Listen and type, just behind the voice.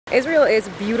Israel is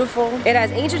beautiful, it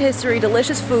has ancient history,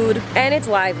 delicious food, and it's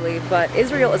lively, but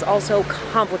Israel is also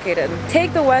complicated.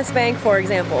 Take the West Bank, for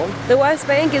example. The West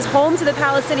Bank is home to the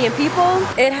Palestinian people.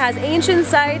 It has ancient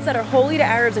sites that are holy to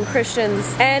Arabs and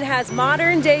Christians, and has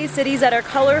modern day cities that are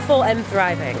colorful and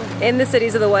thriving. In the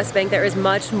cities of the West Bank, there is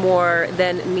much more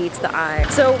than meets the eye.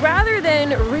 So rather than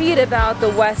read about the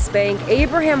West Bank,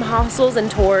 Abraham Hostels and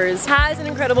Tours has an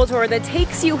incredible tour that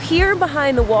takes you here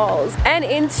behind the walls and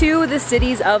into the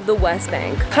cities of the West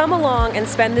Bank. Come along and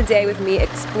spend the day with me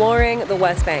exploring the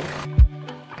West Bank.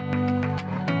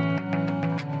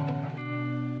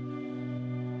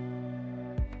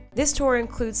 This tour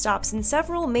includes stops in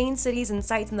several main cities and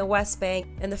sites in the West Bank,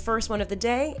 and the first one of the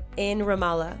day in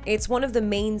Ramallah. It's one of the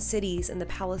main cities in the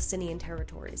Palestinian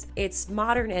territories. It's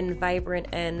modern and vibrant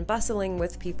and bustling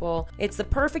with people. It's the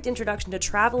perfect introduction to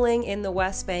traveling in the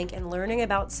West Bank and learning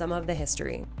about some of the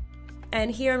history.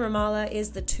 And here in Ramallah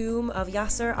is the tomb of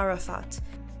Yasser Arafat.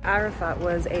 Arafat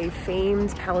was a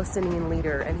famed Palestinian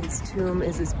leader, and his tomb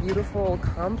is this beautiful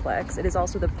complex. It is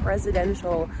also the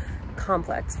presidential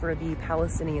complex for the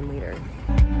Palestinian leader.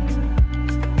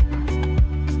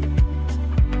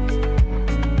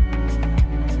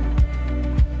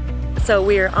 So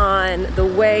we're on the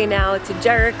way now to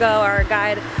Jericho. Our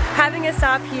guide having a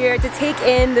stop here to take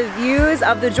in the views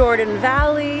of the Jordan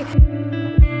Valley.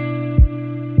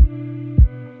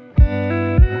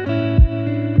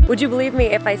 Would you believe me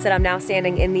if I said I'm now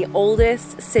standing in the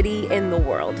oldest city in the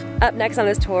world? Up next on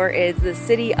this tour is the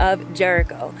city of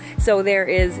Jericho. So there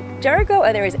is Jericho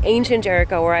and there is ancient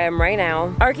Jericho where I am right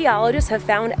now. Archaeologists have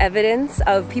found evidence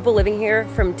of people living here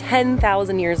from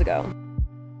 10,000 years ago.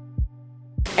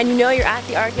 And you know you're at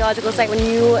the archaeological site when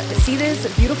you see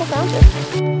this beautiful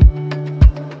fountain.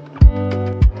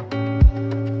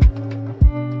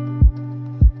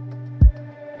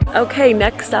 Okay,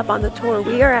 next up on the tour,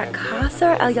 we are at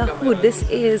Qasr al-Yahud. This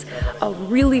is a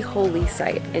really holy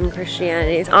site in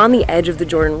Christianity. It's on the edge of the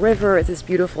Jordan River. It's this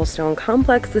beautiful stone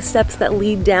complex, the steps that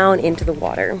lead down into the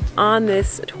water. On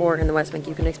this tour in the West Bank,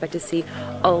 you can expect to see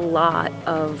a lot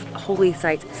of holy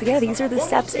sites. So yeah, these are the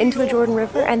steps into the Jordan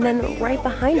River, and then right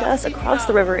behind us, across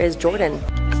the river, is Jordan.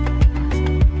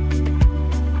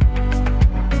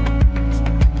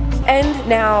 And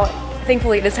now,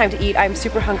 thankfully, it is time to eat. I'm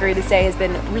super hungry. This day has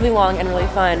been really long and really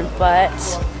fun, but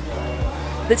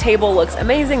the table looks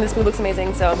amazing. This food looks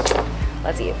amazing, so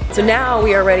let's eat. So now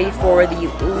we are ready for the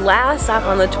last stop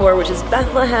on the tour, which is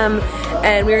Bethlehem,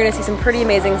 and we're gonna see some pretty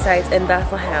amazing sights in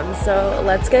Bethlehem. So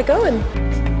let's get going.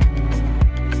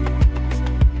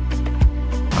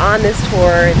 On this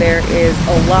tour, there is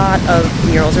a lot of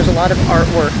murals. There's a lot of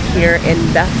artwork here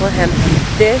in Bethlehem.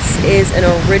 This is an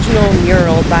original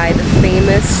mural by the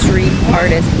famous street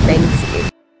artist Banksy.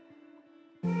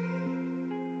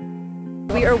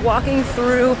 We are walking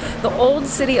through the old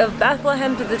city of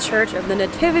Bethlehem to the Church of the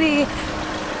Nativity.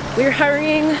 We're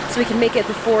hurrying so we can make it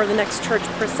before the next church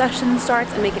procession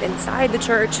starts and make it inside the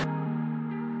church.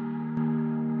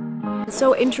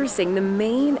 So interesting, the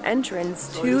main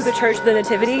entrance to the Church of the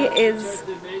Nativity is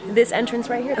this entrance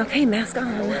right here. Okay, mask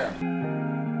on.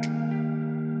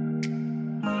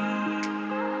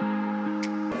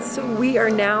 So we are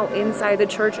now inside the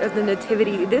Church of the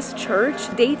Nativity. This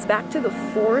church dates back to the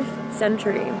 4th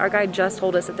century. Our guide just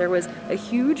told us that there was a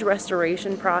huge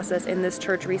restoration process in this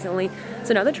church recently.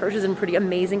 So now the church is in pretty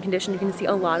amazing condition. You can see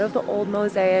a lot of the old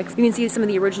mosaics. You can see some of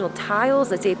the original tiles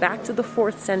that date back to the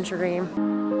 4th century.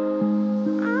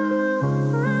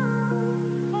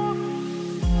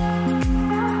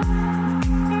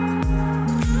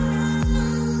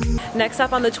 Next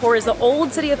up on the tour is the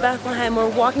old city of Bethlehem. We're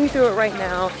walking through it right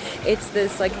now. It's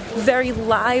this like very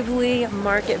lively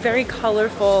market, very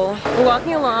colorful. We're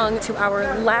walking along to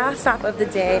our last stop of the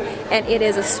day, and it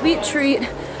is a sweet treat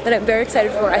that I'm very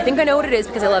excited for. I think I know what it is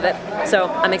because I love it, so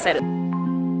I'm excited.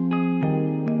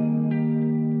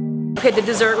 Okay, the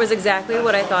dessert was exactly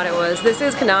what I thought it was. This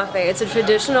is kanafe. It's a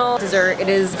traditional dessert. It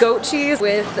is goat cheese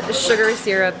with sugar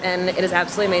syrup, and it is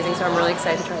absolutely amazing, so I'm really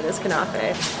excited to try this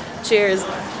kanafe. Cheers.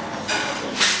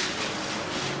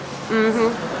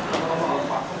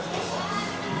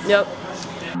 Yep.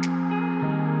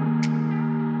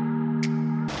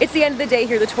 It's the end of the day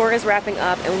here. The tour is wrapping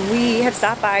up, and we have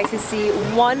stopped by to see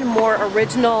one more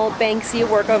original Banksy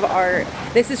work of art.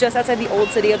 This is just outside the old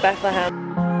city of Bethlehem.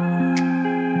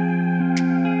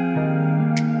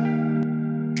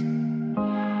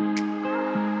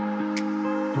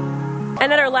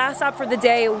 And at our last stop for the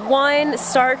day, one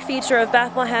stark feature of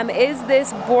Bethlehem is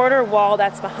this border wall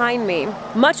that's behind me.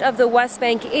 Much of the West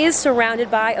Bank is surrounded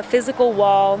by a physical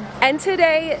wall, and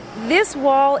today this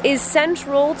wall is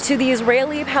central to the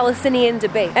Israeli-Palestinian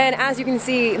debate. And as you can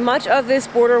see, much of this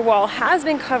border wall has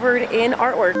been covered in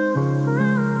artwork.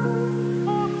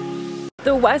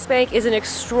 The West Bank is an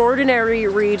extraordinary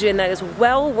region that is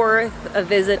well worth a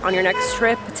visit on your next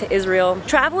trip to Israel.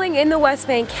 Traveling in the West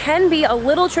Bank can be a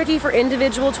little tricky for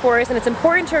individual tourists, and it's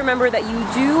important to remember that you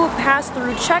do pass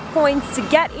through checkpoints to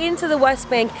get into the West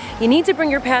Bank. You need to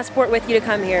bring your passport with you to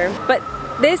come here. But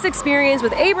this experience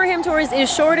with Abraham Tours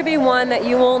is sure to be one that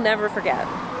you will never forget.